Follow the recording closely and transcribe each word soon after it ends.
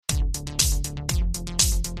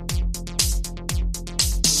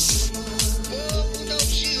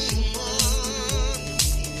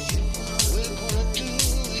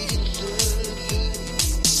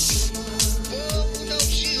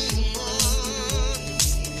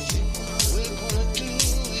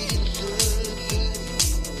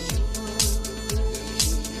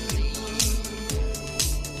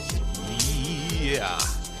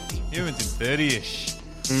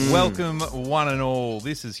30ish. Welcome, one and all.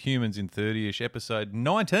 This is Humans in 30ish, episode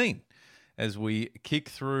 19. As we kick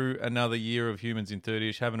through another year of Humans in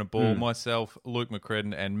 30ish, having a ball. Myself, Luke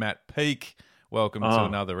McCredden, and Matt Peake. Welcome to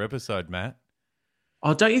another episode, Matt.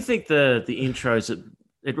 Oh, don't you think the intros,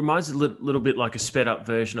 it reminds a little bit like a sped up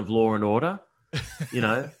version of Law and Order? You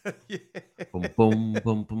know? Yeah. Boom, boom,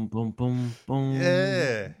 boom, boom, boom, boom, boom.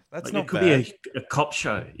 Yeah, that's Like, not it could bad. be a cop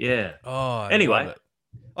show. Yeah. Oh, Anyway. love it.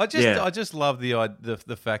 I just love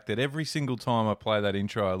the fact that every single time I play that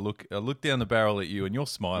intro, I look down the barrel at you and you're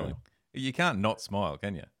smiling. You can't not smile,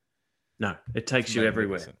 can you? No, it takes you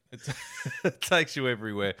everywhere. It takes you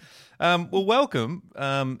everywhere. Well, welcome,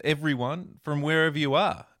 everyone, from wherever you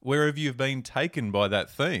are, wherever you've been taken by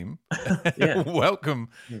that theme. Welcome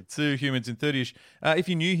to Humans in 30ish. If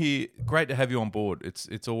you're new here, great to have you on board.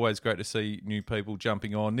 It's always great to see new people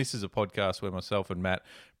jumping on. This is a podcast where myself and Matt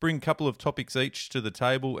bring a couple of topics each to the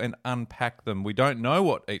table and unpack them. We don't know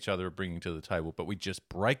what each other are bringing to the table, but we just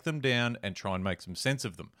break them down and try and make some sense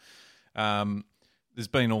of them. There's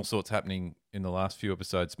been all sorts happening in the last few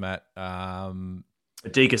episodes, Matt. A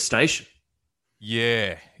degustation.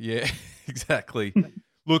 Yeah, exactly.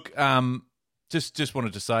 Look, just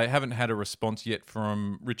wanted to say, I haven't had a response yet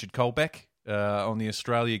from Richard Colbeck on the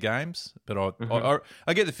Australia games, but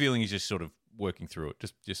I get the feeling he's just sort of working through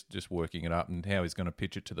it, just working it up, and how he's going to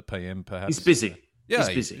pitch it to the PM, perhaps. He's busy. Yeah,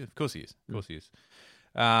 he's busy. Of course he is. Of course he is.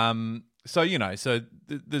 So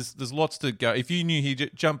there's lots to go. If you're new here,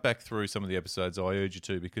 jump back through some of the episodes. I urge you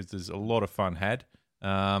to, because there's a lot of fun had.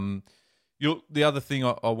 The other thing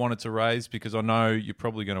I wanted to raise, because I know you're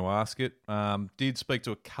probably going to ask it, did speak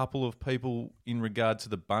to a couple of people in regard to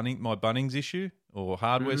my Bunnings issue or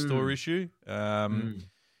hardware store issue,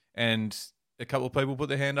 and a couple of people put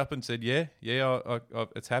their hand up and said, yeah,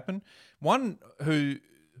 it's happened. One who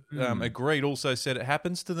agreed also said it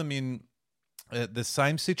happens to them in. The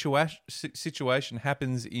same situation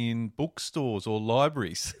happens in bookstores or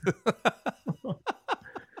libraries.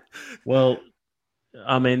 Well,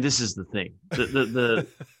 I mean, this is the thing.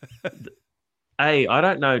 I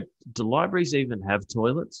don't know. Do libraries even have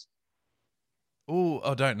toilets? Oh,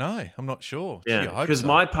 I don't know. I'm not sure. Yeah, because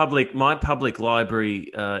my public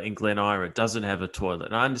library in Glen Ira doesn't have a toilet,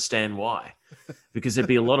 and I understand why. Because there'd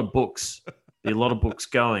be a lot of books. Be a lot of books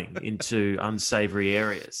going into unsavory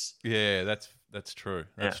areas. Yeah, that's true.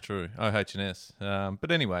 That's true. OH&S. But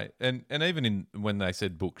anyway, and even when they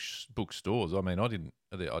said bookstores, I mean, I didn't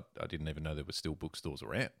even know there were still bookstores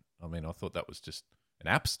around. I mean, I thought that was just an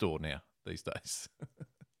app store now these days.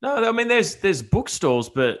 No, I mean, there's bookstores,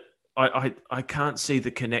 but I can't see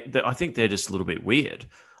the connect. I think they're just a little bit weird.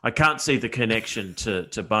 I can't see the connection to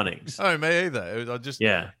Bunnings. Oh, me either.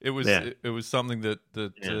 It was something that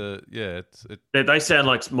They sound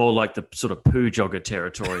like more like the sort of poo jogger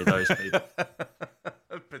territory. Those people.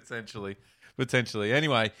 Potentially.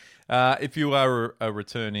 Anyway, if you are a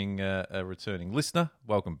returning listener,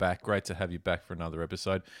 welcome back. Great to have you back for another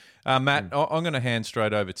episode, Matt. I'm going to hand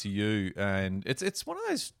straight over to you, and it's one of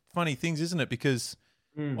those funny things, isn't it? Because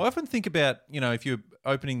I often think about, if you're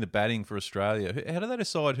opening the batting for Australia, how do they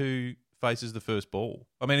decide who faces the first ball?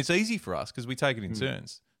 I mean, it's easy for us because we take it in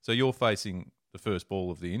turns. So you're facing the first ball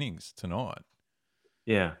of the innings tonight.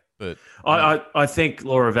 Yeah. But I think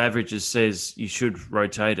law of averages says you should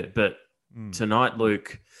rotate it. But tonight,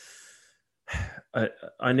 Luke,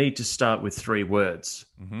 I need to start with 3 words.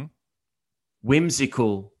 Mm-hmm.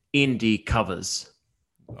 Whimsical indie covers.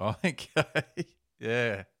 Okay.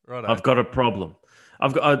 Yeah. Right. I've got a problem.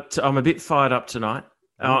 I'm a bit fired up tonight.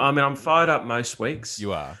 I mean, I'm fired up most weeks.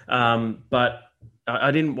 You are. But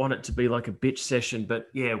I didn't want it to be like a bitch session. But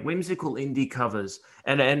yeah, whimsical indie covers,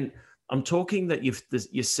 and I'm talking that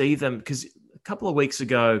you see them because a couple of weeks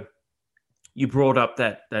ago you brought up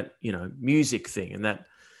that music thing and that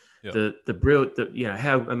the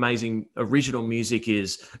how amazing original music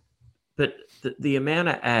is, but the amount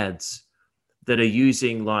of ads that are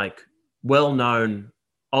using like well-known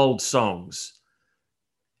old songs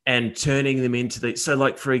and turning them into so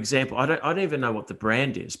like, for example, I don't even know what the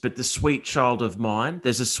brand is, but the Sweet Child of Mine,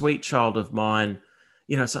 there's a Sweet Child of Mine,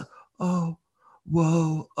 it's like, oh,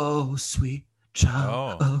 whoa, oh, sweet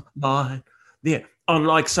child of mine. Yeah, on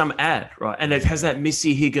like some ad, right? And it has that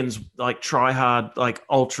Missy Higgins, like try hard, like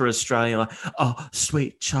ultra Australian, like, oh,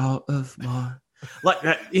 sweet child of mine. Like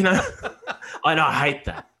that, I know, I hate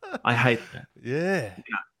that. Yeah.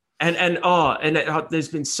 And there's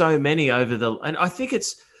been so many and I think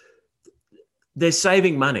they're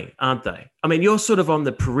saving money, aren't they? I mean, you're sort of on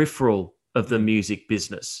the peripheral of the music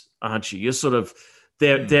business, aren't you? You're sort of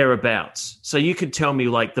thereabouts. So you could tell me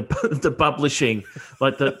like the publishing,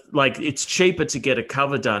 like it's cheaper to get a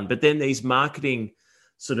cover done, but then these marketing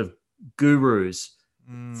sort of gurus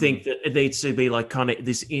think that it needs to be like kind of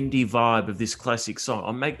this indie vibe of this classic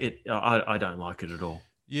song. I don't like it at all.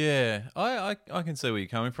 Yeah, I can see where you're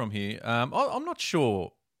coming from here. I'm not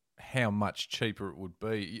sure how much cheaper it would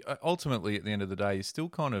be. Ultimately, at the end of the day, you're still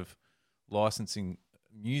kind of licensing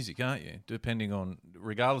music, aren't you?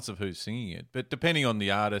 Regardless of who's singing it, but depending on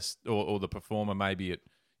the artist or the performer, maybe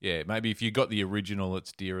if you got the original,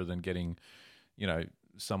 it's dearer than getting,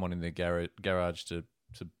 someone in their garage to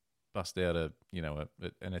bust out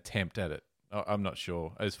an attempt at it. I'm not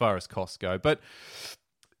sure as far as costs go, but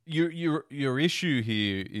your issue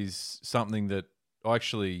here is something that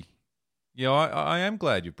actually, I am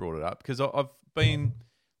glad you brought it up, because I've been,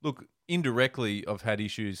 indirectly, I've had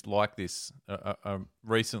issues like this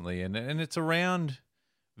recently, and it's around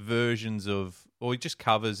versions of, or just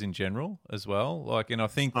covers in general as well. And I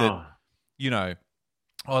think that,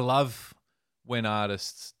 I love when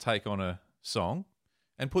artists take on a song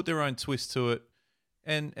and put their own twist to it,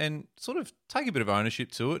 and sort of take a bit of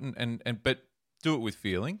ownership to it, and but do it with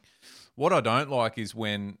feeling. What I don't like is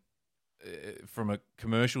when, from a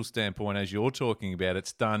commercial standpoint, as you're talking about,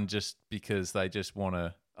 it's done just because they just want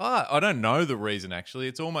to. I don't know the reason, actually.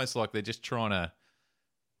 It's almost like they're just trying to,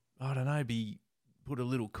 I don't know, put a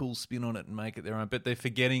little cool spin on it and make it their own. But they're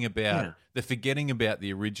forgetting about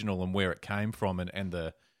the original and where it came from, and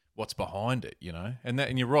the what's behind it,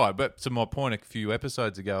 And you're right. But to my point a few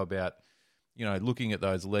episodes ago about, looking at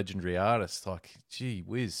those legendary artists, like, gee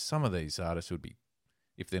whiz, some of these artists would be,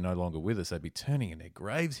 if they're no longer with us, they'd be turning in their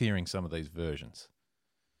graves hearing some of these versions.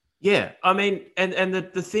 Yeah, I mean, and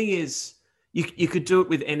the thing is, you could do it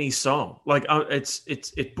with any song. Like,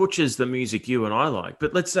 it butchers the music you and I like.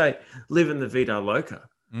 But let's say "Livin' the Vida Loca,"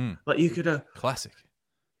 like you could classic.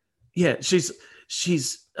 Yeah, she's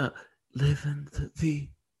living the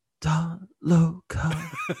vida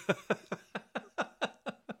loca.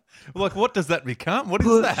 Like, what does that become? What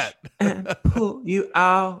is that? And pull you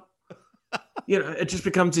out. It just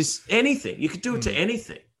becomes this anything. You could do it to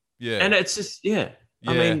anything. Yeah. And it's just, I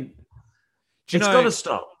mean, it's got to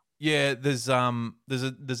stop. Yeah, there's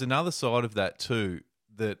another side of that too.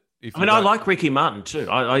 That I like Ricky Martin too.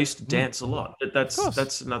 I used to dance a lot.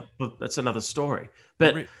 That's another story.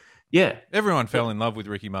 But everyone fell in love with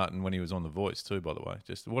Ricky Martin when he was on The Voice too. By the way,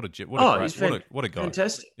 just what a guy.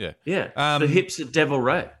 Fantastic. Yeah. The hips at Devil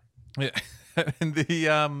Ray. Yeah, and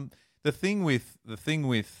the thing with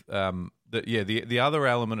the other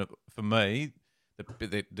element for me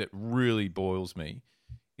that really boils me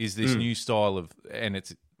is this new style of, and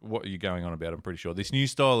it's what you're going on about, I'm pretty sure, this new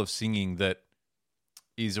style of singing that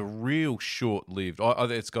is a real short-lived.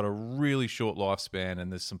 It's got a really short lifespan, and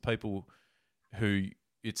there's some people who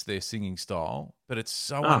it's their singing style, but it's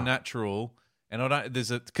so unnatural. And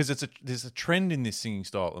there's a trend in this singing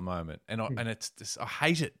style at the moment, and I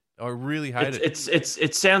hate it. I really hate it.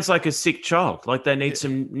 It sounds like a sick child, like they need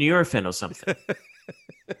some Nurofen or something.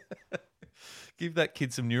 Give that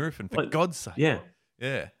kid some Nurofen, for God's sake. Yeah,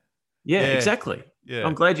 exactly. Yeah.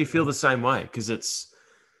 I'm glad you feel the same way, because it's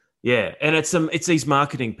and it's these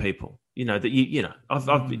marketing people, that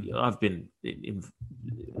I've been in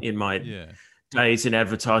my days in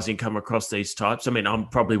advertising come across these types. I mean, I'm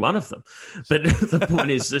probably one of them, but the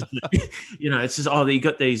point is that, it's just, you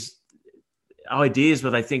got these ideas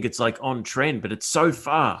where they think it's like on trend, but it's so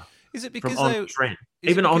far. Is it because on trend?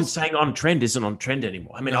 Even saying on trend isn't on trend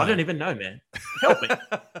anymore. I mean, I don't even know, man. Help me.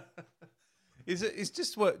 Is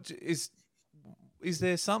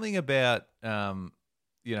there something about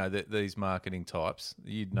these marketing types,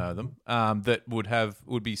 you'd know them, that would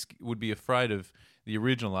be afraid of the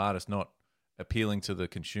original artist not appealing to the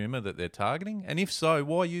consumer that they're targeting? And if so,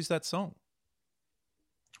 why use that song?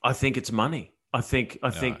 I think it's money. I think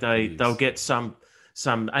they'll get some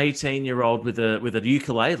 18-year-old with a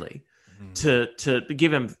ukulele to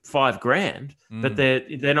give him $5,000, but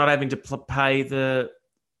they're not having to pay the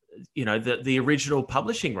original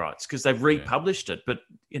publishing rights because they've republished it. But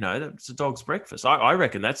it's a dog's breakfast. I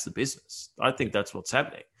reckon that's the business. I think that's what's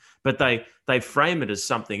happening. But they frame it as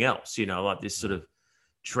something else. Like this sort of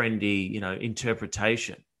trendy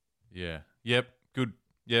interpretation. Yeah. Yep. Good.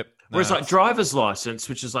 Yep. No, Whereas like Driver's License,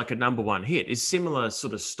 which is like a #1 hit, is similar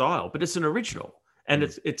sort of style, but it's an original, and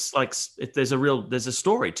it's like there's a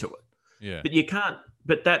story to it. Yeah. But you can't.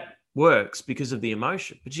 But that works because of the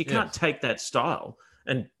emotion. But you can't take that style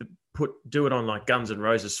and do it on like Guns N'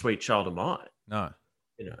 Roses' "Sweet Child of Mine." No.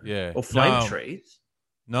 Yeah. Or Flame Trees.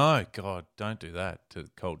 No, God, don't do that to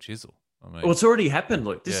Cold Chisel. I mean, well, it's already happened,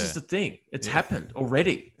 Luke. This is the thing. It's happened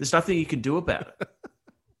already. There's nothing you can do about it.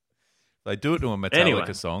 They do it to a Metallica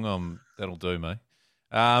Anyway. song. That'll do me.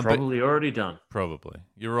 Probably already done. Probably.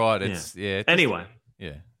 You're right. It's Anyway.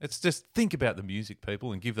 Yeah. It's just think about the music,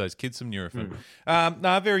 people, and give those kids some Nurofen.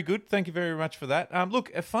 No, very good. Thank you very much for that.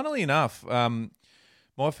 Look, funnily enough,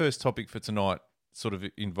 my first topic for tonight sort of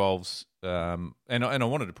involves, and I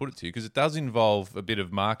wanted to put it to you because it does involve a bit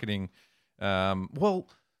of marketing. Well,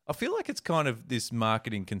 I feel like it's kind of this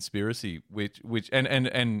marketing conspiracy, which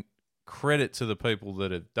and credit to the people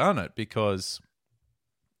that have done it because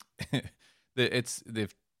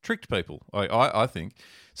they've tricked people. I think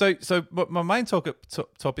so. My main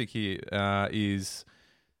topic here is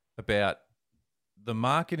about the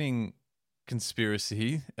marketing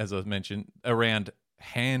conspiracy, as I've mentioned, around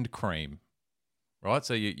hand cream. Right,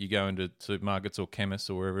 so you go into supermarkets or chemists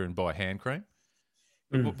or wherever and buy hand cream.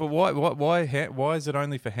 But why is it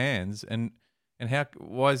only for hands and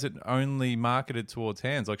why is it only marketed towards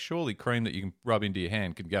hands? Like surely cream that you can rub into your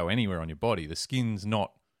hand can go anywhere on your body. The skin's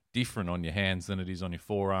not different on your hands than it is on your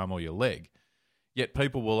forearm or your leg. Yet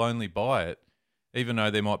people will only buy it, even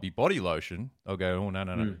though there might be body lotion. They'll go, oh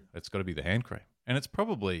no, it's got to be the hand cream, and it's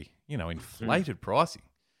probably inflated pricing,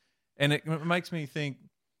 and it makes me think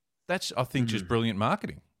that's just brilliant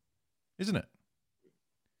marketing, isn't it?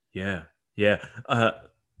 Yeah.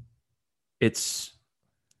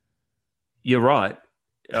 You're right.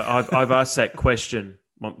 I've asked that question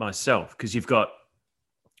myself because you've got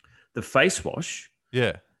the face wash,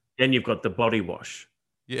 then you've got the body wash.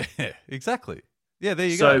 Yeah, exactly. Yeah, there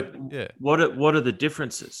you go. Yeah. What are the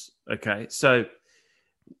differences? Okay, so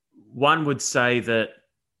one would say that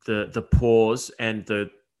the pores and the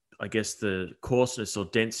coarseness or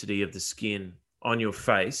density of the skin on your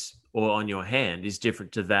face or on your hand is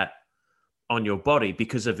different to that on your body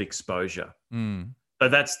because of exposure. So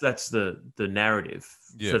that's the narrative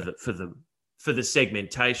for the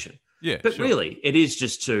segmentation. Yeah, but sure. really, it is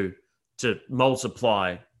just to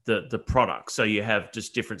multiply the product. So you have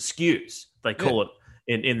just different SKUs. They call it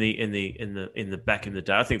in the back in the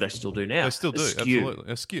day. I think they still do now. They still do.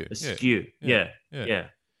 Absolutely, a SKU. A SKU. Yeah.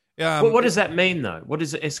 Yeah. What does that mean though? What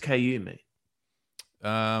does the SKU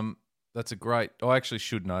mean? That's a great. I actually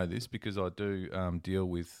should know this because I do deal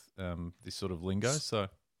with this sort of lingo. So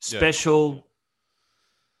special.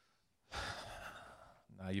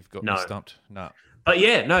 No, you've got me stumped. No. But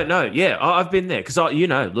yeah. I've been there because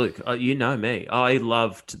Luke, you know me. I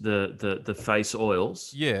loved the face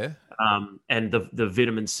oils. Yeah. And the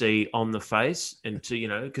vitamin C on the face, and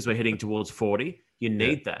because we're heading towards 40, you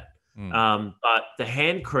need that. But the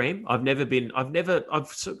hand cream, I've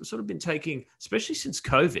sort of been taking, especially since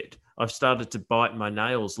COVID, I've started to bite my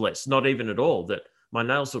nails less. Not even at all. That my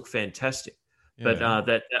nails look fantastic. Yeah.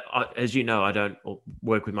 But as you know, I don't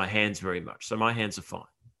work with my hands very much, so my hands are fine.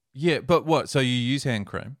 Yeah, but what? So you use hand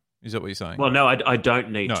cream? Is that what you're saying? Well, no, I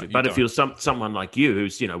don't need to. But if you're someone like you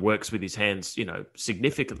who's works with his hands,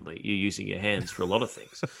 significantly, you're using your hands for a lot of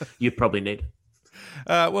things. You probably need it.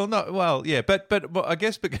 But I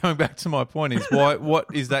guess. But going back to my point is, what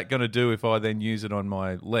is that going to do if I then use it on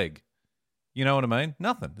my leg? You know what I mean?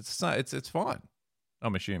 Nothing. It's fine.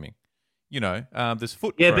 I'm assuming. There's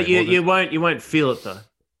foot. Yeah, but you won't feel it though.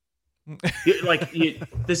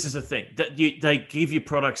 This is the thing that they give you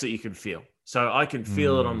products that you can feel. So I can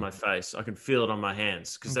feel it on my face. I can feel it on my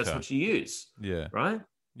hands because that's what you use. Yeah. Right.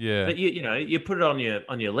 Yeah. But you put it on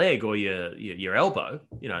your leg or your elbow.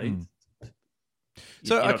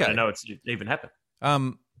 So you're not gonna know it's even happened.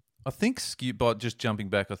 I think SKU. But just jumping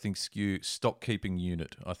back, I think SKU stock keeping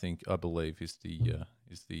unit. I believe is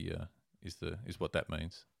what that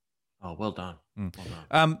means. Oh, well done. Well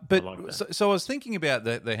done. But like so I was thinking about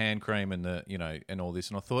the hand cream and and all this,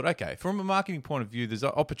 and I thought, okay, from a marketing point of view, there's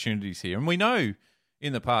opportunities here, and we know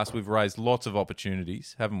in the past we've raised lots of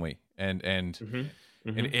opportunities, haven't we? And and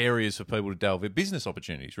areas for people to delve in, business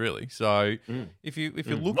opportunities, really. So if you're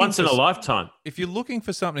looking once in a lifetime, if you're looking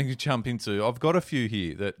for something to jump into, I've got a few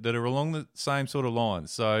here that are along the same sort of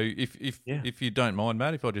lines. So if you don't mind,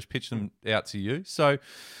 Matt, if I just pitch them out to you, so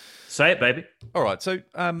say it, baby. All right, so.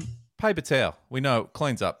 Paper towel, we know it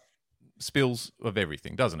cleans up spills of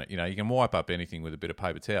everything, doesn't it? You can wipe up anything with a bit of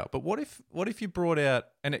paper towel. But what if you brought out,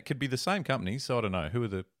 and it could be the same company, so I don't know, who are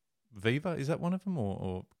the Viva? Is that one of them,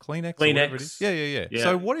 or Kleenex? Kleenex. Or whatever it is? Yeah.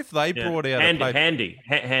 So what if they brought out Handy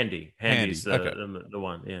is the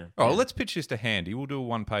one. Yeah. All right, let's pitch this to Handy. We'll do a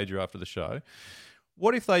one pager after the show.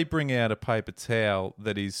 What if they bring out a paper towel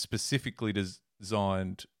that is specifically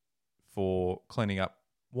designed for cleaning up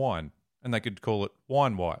wine, and they could call it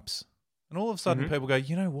wine wipes? And all of a sudden, people go,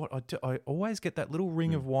 you know what? I always get that little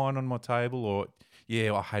ring of wine on my table, or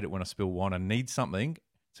I hate it when I spill wine. I need something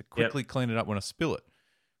to quickly clean it up when I spill it.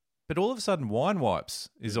 But all of a sudden, Wine Wipes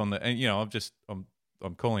is on the, and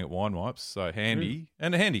I'm calling it Wine Wipes, so Handy,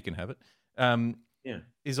 and Handy can have it.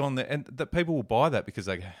 Is on there, and that people will buy that because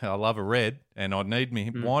I love a red, and I need me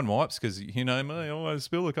wine wipes because you know me, I always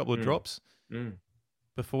spill a couple of drops.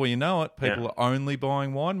 Before you know it, people are only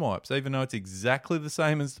buying wine wipes, even though it's exactly the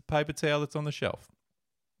same as the paper towel that's on the shelf.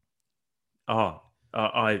 Oh,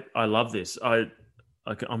 I love this. I'm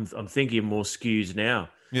thinking of more SKUs now.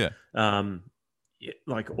 Yeah.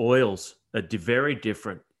 Like oils are very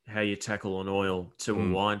different. How you tackle an oil to a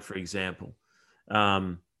wine, for example.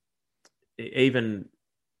 There's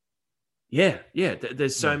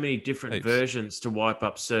so many different versions to wipe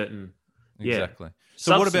up certain. Exactly.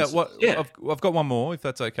 So what about what? Yeah. I've got one more, if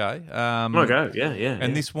that's okay. Okay. Yeah.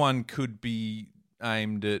 And this one could be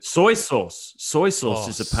aimed at soy sauce. Soy sauce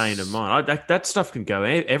is a pain of mine. That stuff can go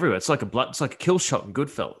everywhere. It's like a kill shot in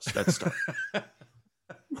Goodfellas. That stuff.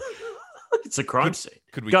 It's a crime scene.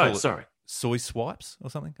 Could we go? Call it sorry, soy swipes or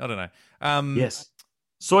something? I don't know. Yes,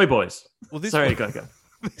 soy boys. Well, this sorry, one, go.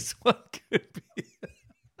 This one could be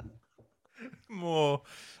more.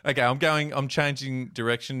 Okay, I'm changing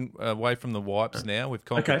direction away from the wipes now. We've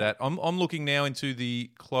conquered that. I'm looking now into the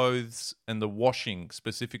clothes and the washing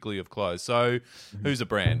specifically of clothes. So, who's a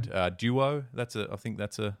brand? Duo. I think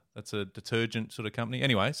that's a detergent sort of company.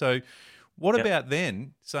 Anyway, so what about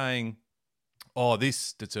then saying, oh,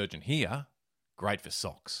 this detergent here, great for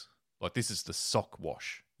socks. Like this is the sock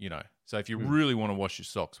wash, you know. So if you really want to wash your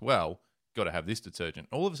socks well, got to have this detergent.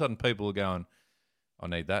 All of a sudden, people are going, I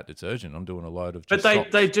need that detergent. I'm doing a load of just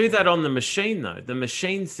But they do that on the machine, though. The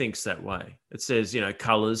machine thinks that way. It says,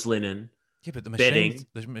 colours, linen, yeah, but the bedding.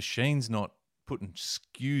 machine's not putting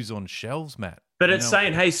SKUs on shelves, Matt. But it's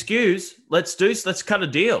saying, hey, SKUs, let's cut a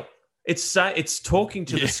deal. It's talking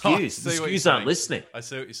to the SKUs. The SKUs aren't listening. I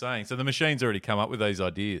see what you're saying. So the machine's already come up with these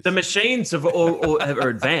ideas. The machines are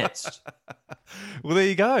advanced. Well, there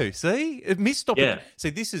you go. See? See,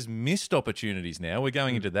 this is missed opportunities now. We're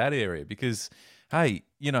going into that area because, hey,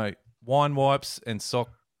 wine wipes and sock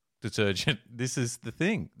detergent, this is the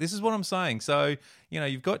thing. This is what I'm saying. So,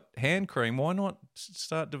 you've got hand cream. Why not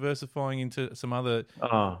start diversifying into some other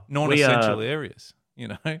non-essential areas?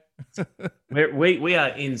 We are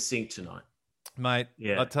in sync tonight, mate.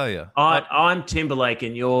 Yeah, I tell you, I'm Timberlake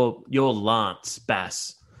and you're Lance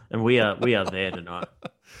Bass, and we are there tonight.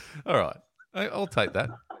 All right, I'll take that.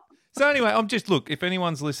 So anyway, look. If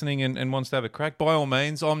anyone's listening and wants to have a crack, by all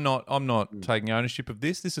means, I'm not taking ownership of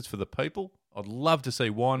this. This is for the people. I'd love to see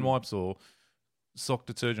wine wipes or sock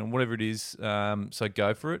detergent, whatever it is. So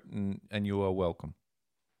go for it, and you are welcome.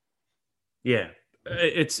 Yeah.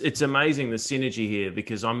 It's amazing the synergy here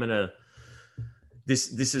because I'm gonna.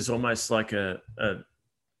 This is almost like a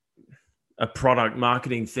product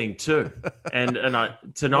marketing thing too, and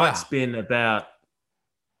tonight's been about.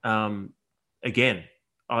 Again,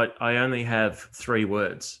 I only have 3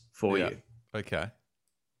 words for you. Okay.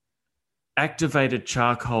 Activated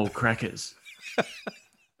charcoal crackers.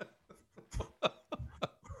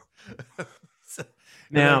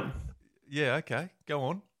 Now. Yeah. Okay. Go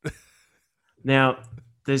on. Now,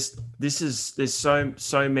 there's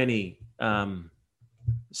so many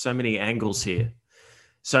angles here,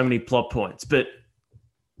 so many plot points. But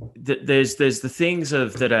there's the things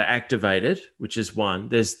that are activated, which is one.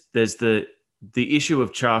 There's the issue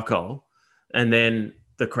of charcoal, and then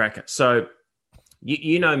the cracker. So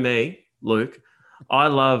you know me, Luke. I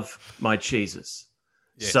love my cheeses.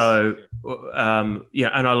 Yes. So and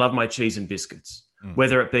I love my cheese and biscuits.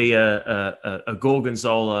 Whether it be a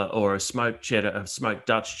gorgonzola or a smoked cheddar, a smoked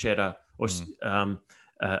Dutch cheddar, or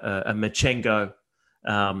a Machengo,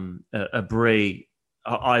 a brie,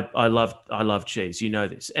 I love cheese. You know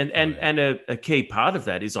this, and a key part of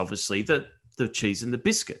that is obviously the cheese and the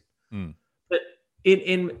biscuit. But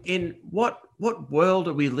in what world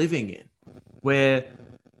are we living in, where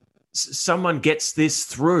someone gets this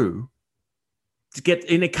through? To get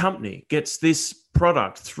in a company gets this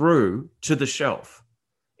product through to the shelf.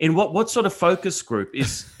 In what sort of focus group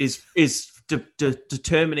is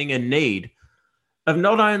determining a need of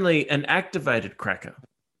not only an activated cracker,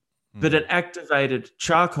 but an activated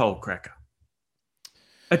charcoal cracker?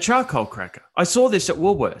 A charcoal cracker. I saw this at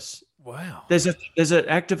Woolworths. Wow. There's an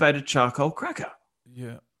activated charcoal cracker.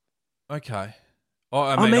 Yeah. Okay. Oh,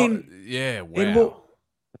 I mean yeah. Wow.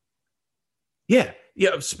 Yeah.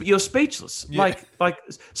 Yeah, you're speechless. Yeah.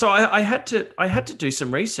 So I had to do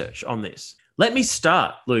some research on this. Let me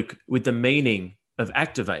start, Luke, with the meaning of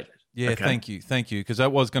activated. Yeah, okay? Thank you, because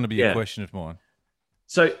that was going to be a question of mine.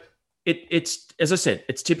 So it's as I said,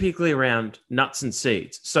 it's typically around nuts and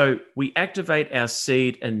seeds. So we activate our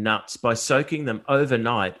seed and nuts by soaking them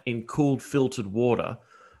overnight in cooled filtered water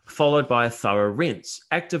followed by a thorough rinse.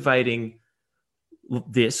 Activating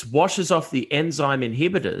this washes off the enzyme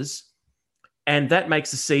inhibitors, and that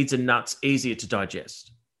makes the seeds and nuts easier to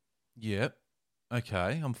digest. Yep.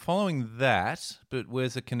 Okay, I'm following that, but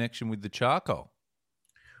where's the connection with the charcoal?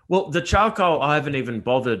 Well, the charcoal I haven't even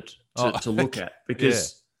bothered to look at,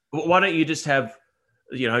 because why don't you just have,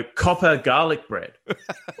 copper garlic bread,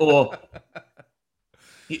 or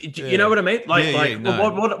you know what I mean?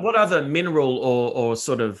 What other mineral or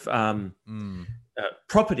sort of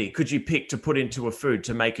property could you pick to put into a food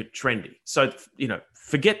to make it trendy? So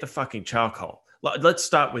forget the fucking charcoal. Let's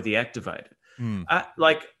start with the activated.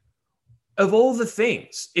 Of all the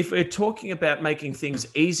things, if we're talking about making things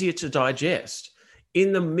easier to digest,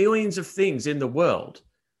 in the millions of things in the world,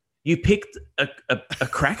 you picked a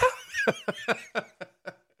cracker?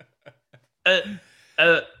 An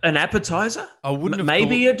appetizer? I wouldn't have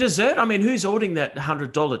maybe a dessert? I mean, who's ordering that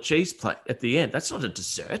 $100 cheese plate at the end? That's not a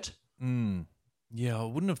dessert. Yeah, I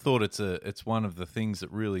wouldn't have thought it's one of the things that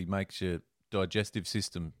really makes your digestive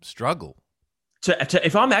system struggle.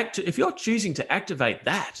 If you're choosing to activate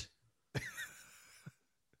that,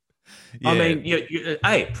 I mean,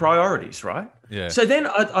 priorities, right? Yeah. So then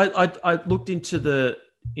I looked into the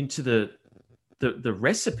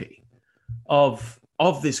recipe of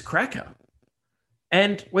this cracker,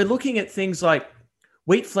 and we're looking at things like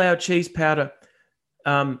wheat flour, cheese powder,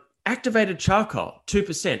 activated charcoal,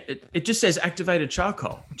 2%. It just says activated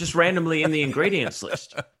charcoal, just randomly in the ingredients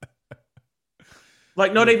list.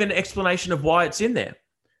 Like, not even an explanation of why it's in there.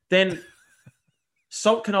 Then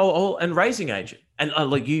salt, canola oil, and raising agent. And I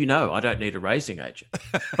don't need a raising agent,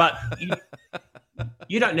 but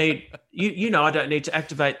you don't need, I don't need to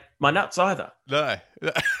activate my nuts either. No,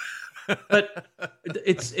 but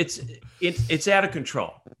it's out of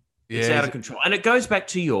control. It's out of control, and it goes back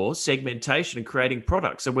to your segmentation and creating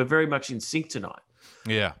products. So we're very much in sync tonight.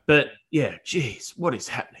 Yeah, but geez, what is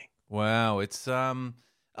happening? Wow, it's on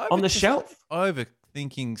the shelf.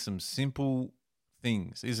 Overthinking some simple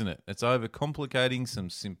things, isn't it? It's overcomplicating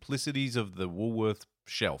some simplicities of the Woolworth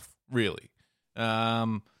shelf, really.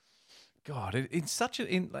 God, it's such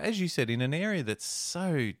as you said, in an area that's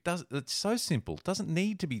so simple, doesn't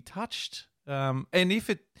need to be touched. And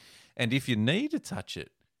if you need to touch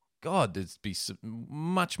it, God, there'd be some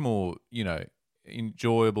much more,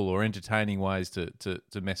 enjoyable or entertaining ways to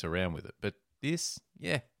mess around with it. But this,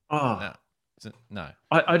 no.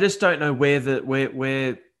 I just don't know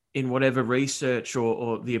where in whatever research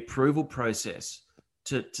or the approval process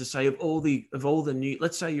to say of all the new,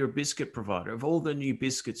 let's say you're a biscuit provider, of all the new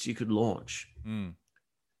biscuits you could launch,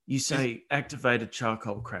 you say activated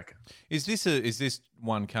charcoal cracker. Is this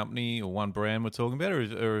one company or one brand we're talking about,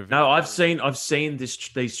 or no? I've seen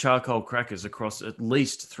these charcoal crackers across at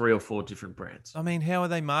least 3 or 4 different brands. I mean, how are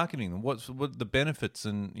they marketing them? What the benefits?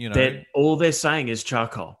 And all they're saying is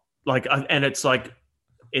charcoal. And it's like,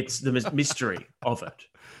 it's the mystery of it.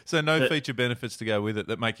 So no feature benefits to go with it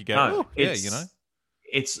that make you go,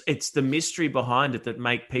 It's the mystery behind it that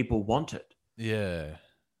make people want it. Yeah.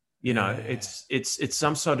 It's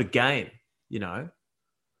some sort of game,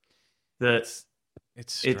 that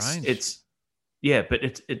it's strange. But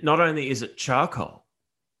it not only is it charcoal,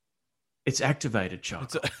 it's activated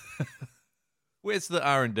charcoal. Where's the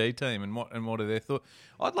R&D team and what are their thoughts?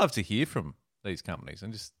 I'd love to hear from these companies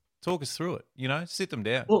and just talk us through it, sit them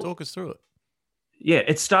down, talk us through it. Yeah,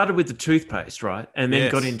 it started with the toothpaste, right? And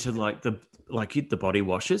then got into the body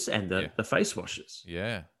washes and the face washes.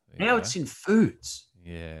 Yeah. Now it's in foods.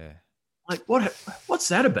 Yeah. Like, what's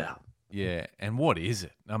that about? Yeah, and what is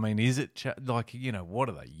it? I mean, is it what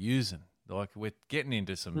are they using? Like, we're getting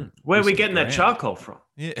into some... Where are we getting that charcoal from?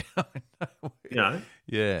 Yeah, I know.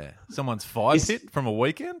 Yeah, someone's pit from a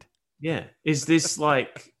weekend? Yeah. Is this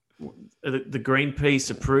like the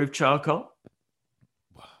Greenpeace approved charcoal?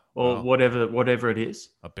 Or whatever it is?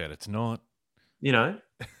 I bet it's not.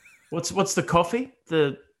 What's the coffee?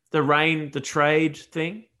 The rain, the trade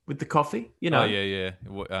thing with the coffee? Oh, yeah.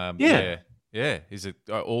 Yeah. Is it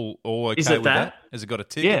all okay is it with that? Has it got a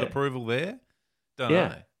tick of approval there? Don't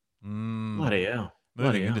know. Bloody hell.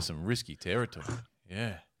 Moving into some risky territory.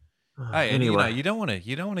 Yeah. Hey, anyway, you don't want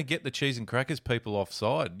to get the cheese and crackers people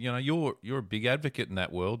offside. You're a big advocate in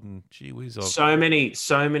that world, and gee whiz, so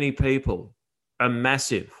many people are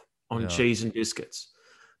massive on cheese and biscuits,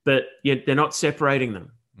 but they're not separating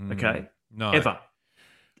them. Okay, no, ever.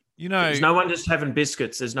 There's no one just having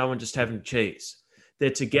biscuits. There's no one just having cheese. They're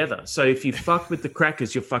together. So if you fuck with the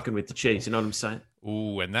crackers, you're fucking with the cheese. You know what I'm saying?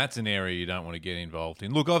 Ooh, and that's an area you don't want to get involved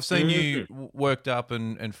in. Look, I've seen you worked up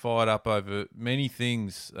and fired up over many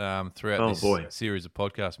things throughout this series of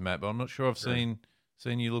podcasts, Matt, but I'm not sure I've seen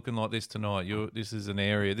Seen you looking like this tonight. This is an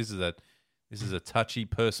area. This is a touchy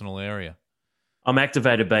personal area. I'm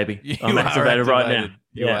activated, baby. You I'm are activated right now.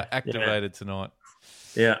 You are activated tonight.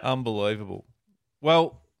 Yeah. Unbelievable.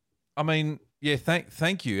 Well, I mean, yeah,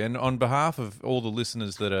 thank you. And on behalf of all the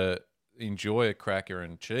listeners that enjoy a cracker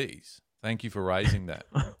and cheese, thank you for raising that.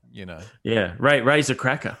 Yeah. Raise a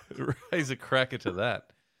cracker. Raise a cracker to that.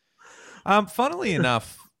 Funnily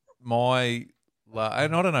enough, and I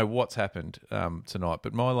don't know what's happened tonight,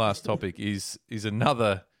 but my last topic is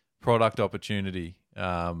another product opportunity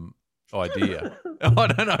idea. I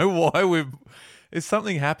don't know why Has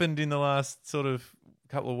something happened in the last sort of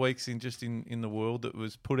couple of weeks in the world that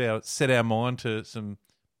was set our mind to some.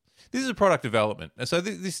 This is a product development. So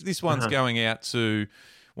this one's going out to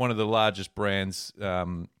one of the largest brands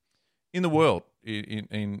in the world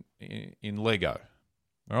in Lego.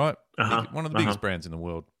 All right, one of the biggest brands in the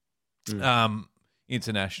world.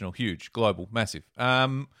 International, huge, global, massive.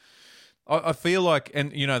 I feel like,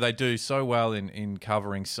 and they do so well in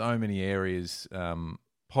covering so many areas,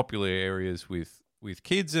 popular areas with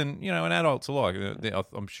kids and and adults alike.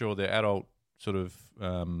 I'm sure their adult sort of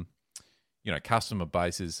customer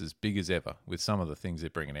base is as big as ever with some of the things they're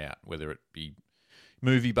bringing out, whether it be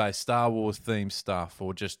movie-based Star Wars themed stuff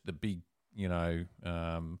or just the big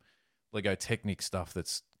Lego Technic stuff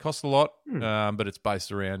that's cost a lot, but it's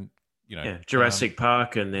based around Jurassic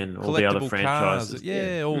Park and then all the other franchises.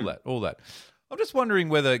 Cars, all that. I'm just wondering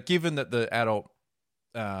whether, given that the adult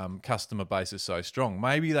customer base is so strong,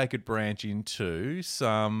 maybe they could branch into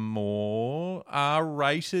some more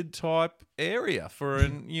R-rated type area for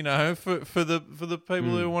the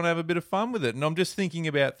people who want to have a bit of fun with it. And I'm just thinking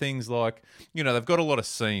about things like they've got a lot of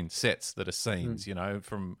sets that are scenes,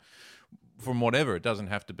 from whatever. It doesn't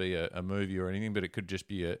have to be a movie or anything, but it could just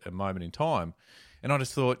be a moment in time. And I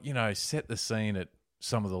just thought, set the scene at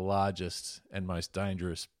some of the largest and most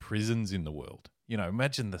dangerous prisons in the world.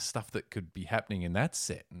 Imagine the stuff that could be happening in that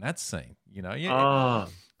set and that scene.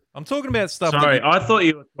 I'm talking about stuff. Sorry, I thought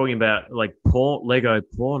you were talking about like Lego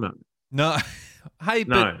porno. No, I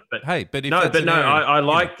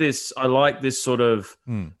like this. I like this sort of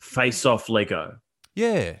face-off Lego.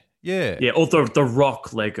 Yeah. Or the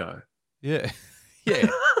Rock Lego. Yeah.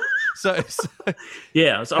 So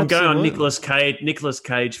I'm going on Nicolas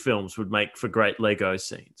Cage films would make for great Lego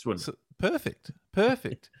scenes, wouldn't it? Perfect.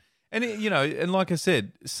 And and like I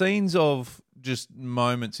said, scenes of just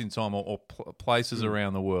moments in time or places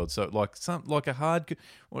around the world. So like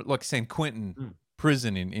San Quentin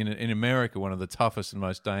prison in America, one of the toughest and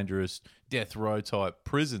most dangerous death row type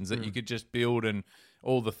prisons that you could just build, and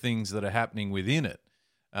all the things that are happening within it.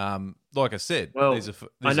 Like I said,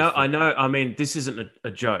 I know. I mean, this isn't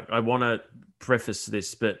a joke. I want to preface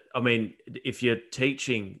this, but I mean, if you're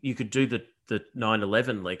teaching, you could do the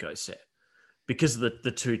 9/11 Lego set because of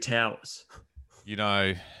the two towers.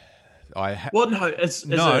 No. It's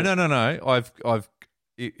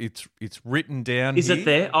written down. Is it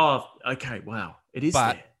there? Oh, okay. Wow, it is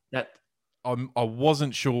there. I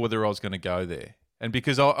wasn't sure whether I was going to go there, and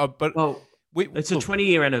because it's a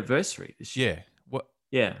 20-year anniversary this year.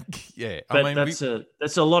 Yeah. But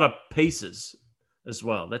that's a lot of pieces as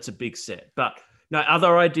well. That's a big set. But no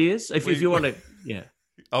other ideas. If you want to,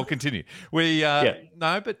 I'll continue. It's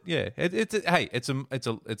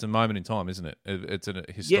a moment in time, isn't it? It's a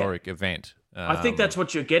historic event. I think that's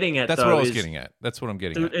what you're getting at. That's what I was getting at. That's what I'm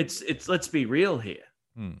getting at. It's let's be real here.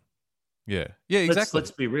 Yeah, exactly.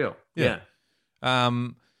 Let's be real. Yeah.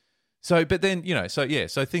 So, but then,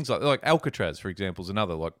 so things like Alcatraz, for example, is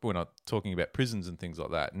another, like we're not talking about prisons and things like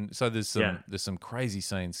that. And so there's some crazy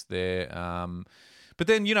scenes there. But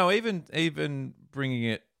then, even bringing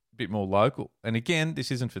it a bit more local. And again, this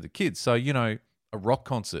isn't for the kids. So, a rock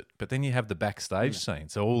concert, but then you have the backstage scene.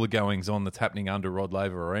 So all the goings on that's happening under Rod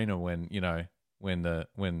Laver Arena when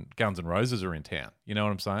Guns N' Roses are in town. You know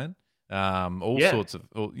what I'm saying? Sorts of,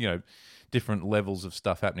 different levels of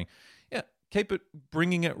stuff happening. Keep it,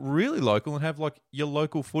 bringing it really local, and have like your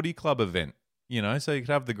local footy club event, so you could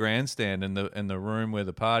have the grandstand and the room where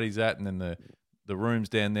the party's at, and then the rooms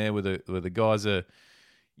down there where the guys are,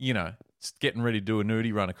 getting ready to do a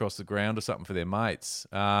nudie run across the ground or something for their mates.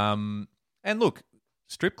 And look,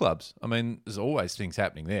 strip clubs. I mean, there's always things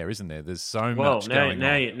happening there, isn't there? There's so much going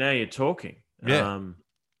on. Now you're talking. Yeah.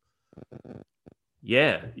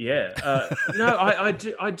 No, I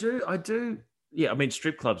do. Yeah, I mean,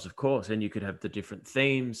 strip clubs, of course, and you could have the different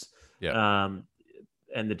themes, and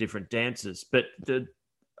the different dances. But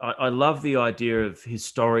I love the idea of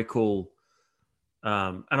historical,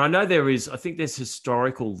 and I know I think there's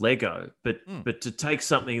historical Lego, but to take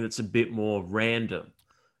something that's a bit more random,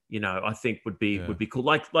 I think would be cool.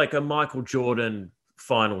 Like a Michael Jordan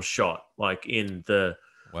final shot, like in the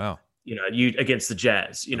Wow. you against the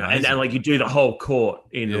Jazz, and Amazing. like you do the whole court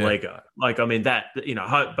in the Yeah. Lego. Like, I mean, that,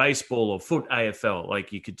 baseball or foot AFL,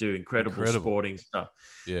 like you could do incredible sporting stuff.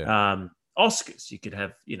 Yeah. Oscars, you could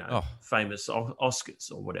have, Oh. famous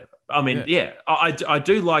Oscars or whatever. I mean, I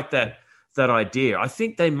do like that idea. I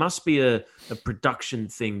think they must be a production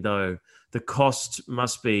thing, though. The cost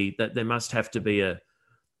must be that there must have to be a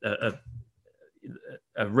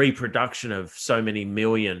reproduction of so many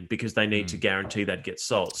million, because they need to guarantee that gets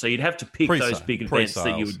sold. So you'd have to pick those big events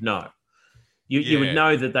that you would know. You would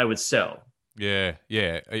know that they would sell. Yeah.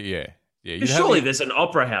 Surely there's an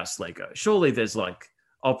Opera House Lego. Surely there's like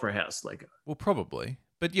Opera House Lego. Well, probably.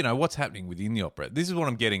 But, what's happening within the opera? This is what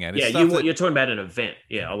I'm getting at. Yeah, you're talking about an event.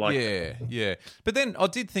 Yeah, I like that. Yeah. But then I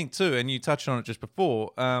did think too, and you touched on it just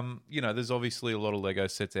before, there's obviously a lot of Lego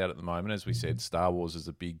sets out at the moment. As we said, Star Wars is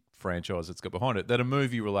a big franchise that's got behind it that are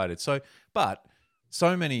movie related. But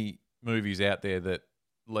so many movies out there that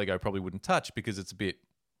Lego probably wouldn't touch because it's a bit,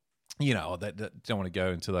 they don't want to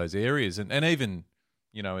go into those areas. And even,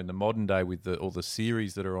 in the modern day with all the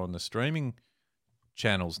series that are on the streaming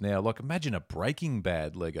channels now, like imagine a Breaking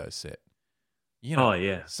Bad Lego set. Oh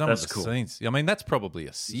yeah, some that's of the cool. scenes. I mean, that's probably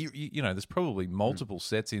a series. There's probably multiple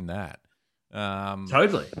sets in that.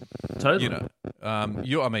 Totally.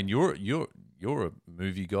 You're a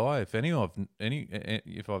movie guy. If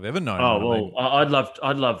I've ever known. Oh well,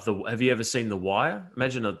 I'd love the. Have you ever seen The Wire?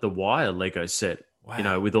 Imagine the Wire Lego set.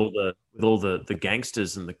 Wow. With all the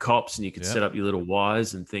gangsters and the cops, and you could set up your little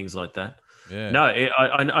wires and things like that. Yeah. No,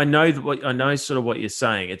 I know sort of what you're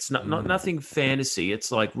saying. It's not nothing fantasy.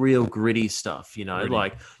 It's like real gritty stuff. Gritty.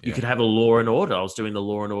 Like you could have a Law and Order. I was doing the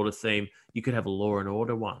Law and Order theme. You could have a Law and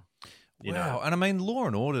Order one. Wow. And I mean, Law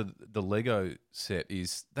and Order, the Lego set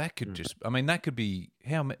that could that could be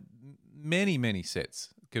how many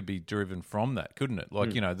sets could be driven from that, couldn't it?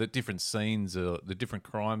 Like, the different scenes, the different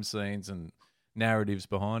crime scenes and narratives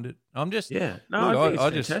behind it. I think it's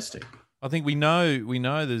fantastic. I think we know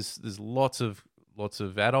there's lots of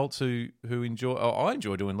adults who enjoy. I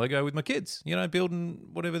enjoy doing Lego with my kids. Building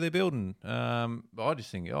whatever they're building. I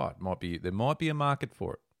just think there might be a market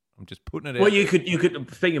for it. I'm just putting it out. Well, you could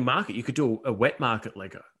speaking of market, you could do a wet market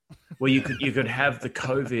Lego, where you could have the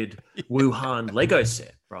COVID Wuhan Lego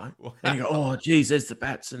set, right? And you go, oh geez, there's the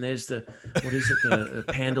bats, and there's the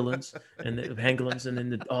pangolins, and the pangolins, and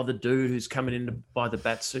then the dude who's coming in to buy the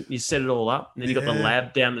bat suit. You set it all up, and then you got the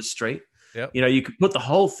lab down the street. Yep. You could put the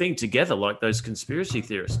whole thing together like those conspiracy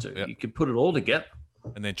theorists do. Yep. You could put it all together.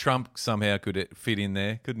 And then Trump somehow could fit in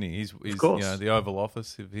there, couldn't he? He's of course. The Oval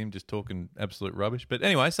Office of him just talking absolute rubbish. But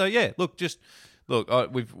anyway, so yeah,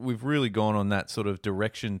 we've really gone on that sort of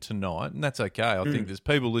direction tonight, and that's okay. I think there's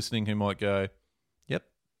people listening who might go, "Yep,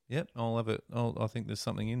 I'll have it. I think there's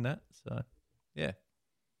something in that." So, yeah.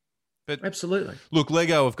 But absolutely. Look,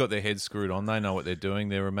 Lego have got their heads screwed on. They know what they're doing.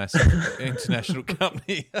 They're a massive international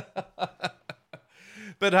company.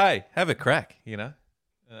 But hey, have a crack, Yeah.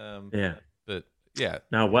 But yeah.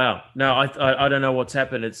 No, wow. No, I don't know what's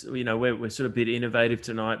happened. It's we're sort of a bit innovative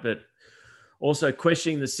tonight, but also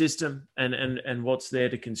questioning the system and what's there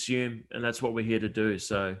to consume, and that's what we're here to do.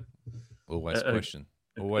 So always question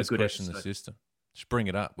the system. Just bring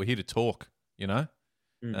it up. We're here to talk.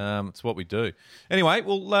 It's what we do. Anyway,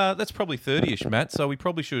 well, that's probably 30-ish, Matt. So we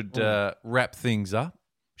probably should wrap things up,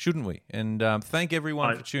 shouldn't we? And thank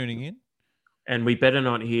everyone for tuning in. And we better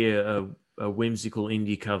not hear a whimsical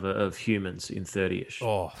indie cover of Humans in 30-ish.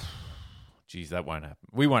 Oh, geez, that won't happen.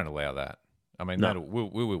 We won't allow that. I mean,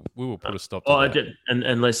 we will put a stop to that.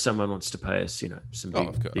 Unless someone wants to pay us, some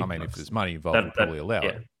big, I mean, if there's money involved, we'll probably allow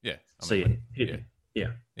it. Yeah.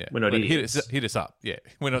 We're not idiots. Hit us up. Yeah,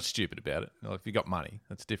 we're not stupid about it. If you got money,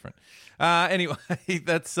 that's different. Anyway,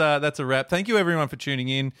 that's a wrap. Thank you everyone for tuning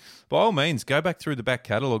in. By all means, go back through the back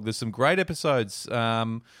catalogue. There's some great episodes,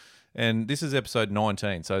 and this is episode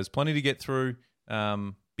 19, so there's plenty to get through.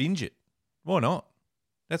 Binge it. Why not?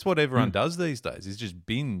 That's what everyone does these days. Is just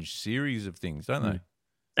binge series of things, don't they?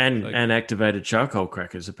 And activated charcoal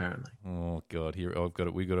crackers, apparently. Oh God! Here I've got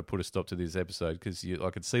it. We've got to put a stop to this episode because I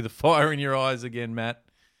could see the fire in your eyes again, Matt.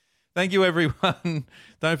 Thank you, everyone.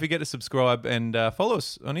 Don't forget to subscribe and follow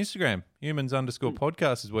us on Instagram.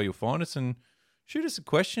 Humans_podcast is where you'll find us, and shoot us a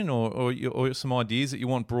question or some ideas that you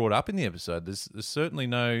want brought up in the episode. There's certainly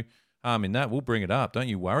no harm in that. We'll bring it up. Don't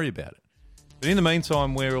you worry about it. But in the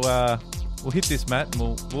meantime, we'll hit this, Matt, and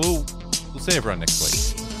we'll see everyone next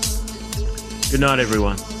week. Good night,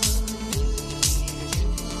 everyone.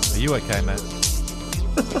 Are you okay, Matt?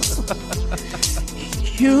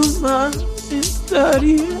 Humans in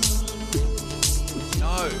 30.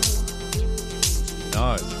 No.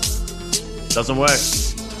 Doesn't work.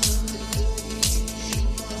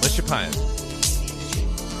 Unless you're paying.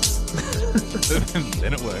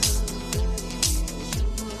 Then it works.